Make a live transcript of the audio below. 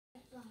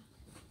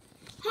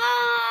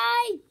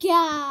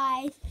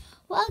guys,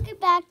 welcome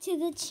back to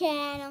the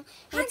channel.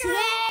 And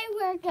today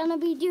we're gonna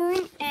be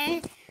doing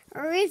a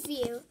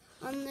review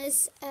on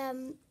this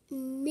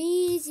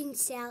amazing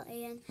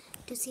stallion.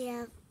 Does he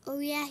have? Oh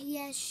yeah, he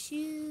has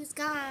shoes,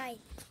 guys.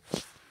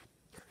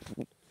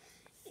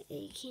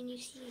 Can you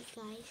see,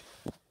 guys?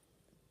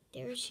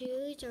 Their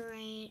shoes are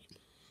right.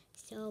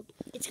 So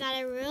it's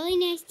got a really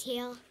nice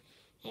tail.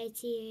 I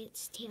see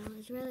its tail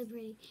is really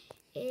pretty.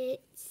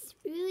 It's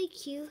really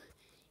cute,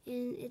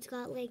 and it's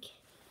got like,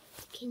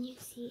 can you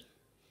see?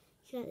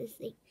 He's got this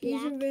like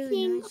black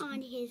thing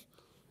on his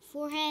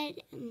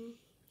forehead and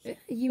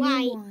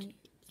white.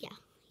 Yeah,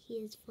 he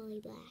is fully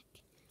black.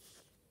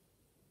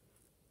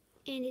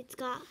 And it's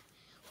got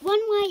one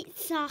white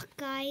sock,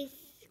 guys.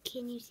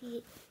 Can you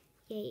see?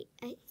 Yeah,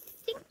 I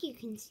think you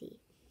can see.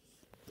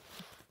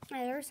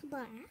 There's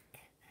black.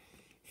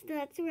 So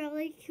that's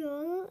really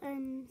cool.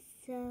 And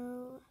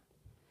so,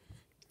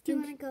 do you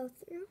want to go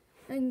through?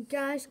 And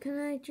guys, can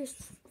I just,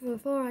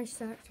 before I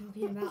start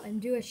talking about him,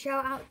 do a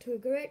shout out to a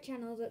great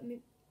channel that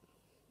me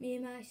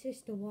and my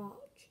sister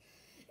watch.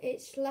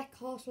 It's Select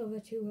Horse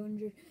Lover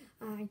 200.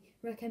 I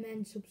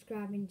recommend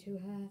subscribing to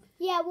her.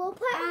 Yeah, we'll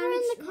put her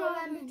in the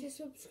comments. Remember to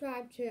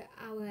subscribe to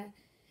our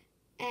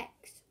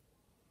ex.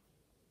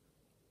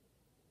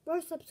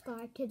 Or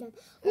subscribe to them.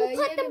 We'll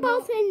put them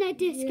both in the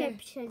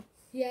description.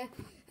 Yeah,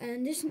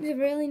 and this is a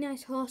really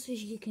nice horse,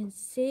 as you can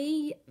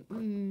see.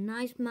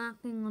 Nice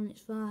marking on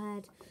its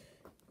forehead.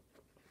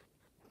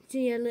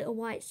 See a little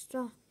white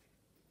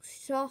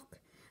sock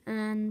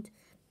and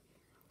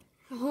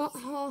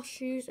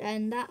horseshoes,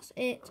 and that's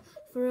it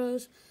for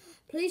us.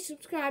 Please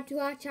subscribe to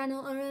our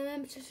channel, and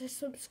remember to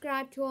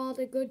subscribe to all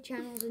the good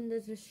channels in the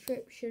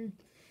description.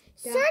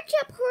 Search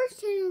up horse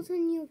channels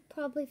and you'll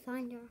probably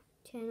find our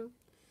channel.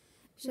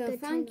 So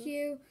thank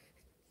you.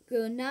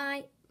 Good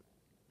night.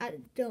 I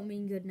don't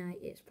mean good night.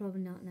 It's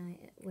probably not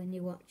night when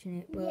you're watching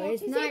it, but yeah,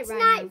 it's night it's right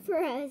night now.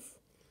 for us.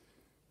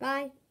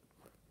 Bye.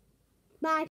 Bye.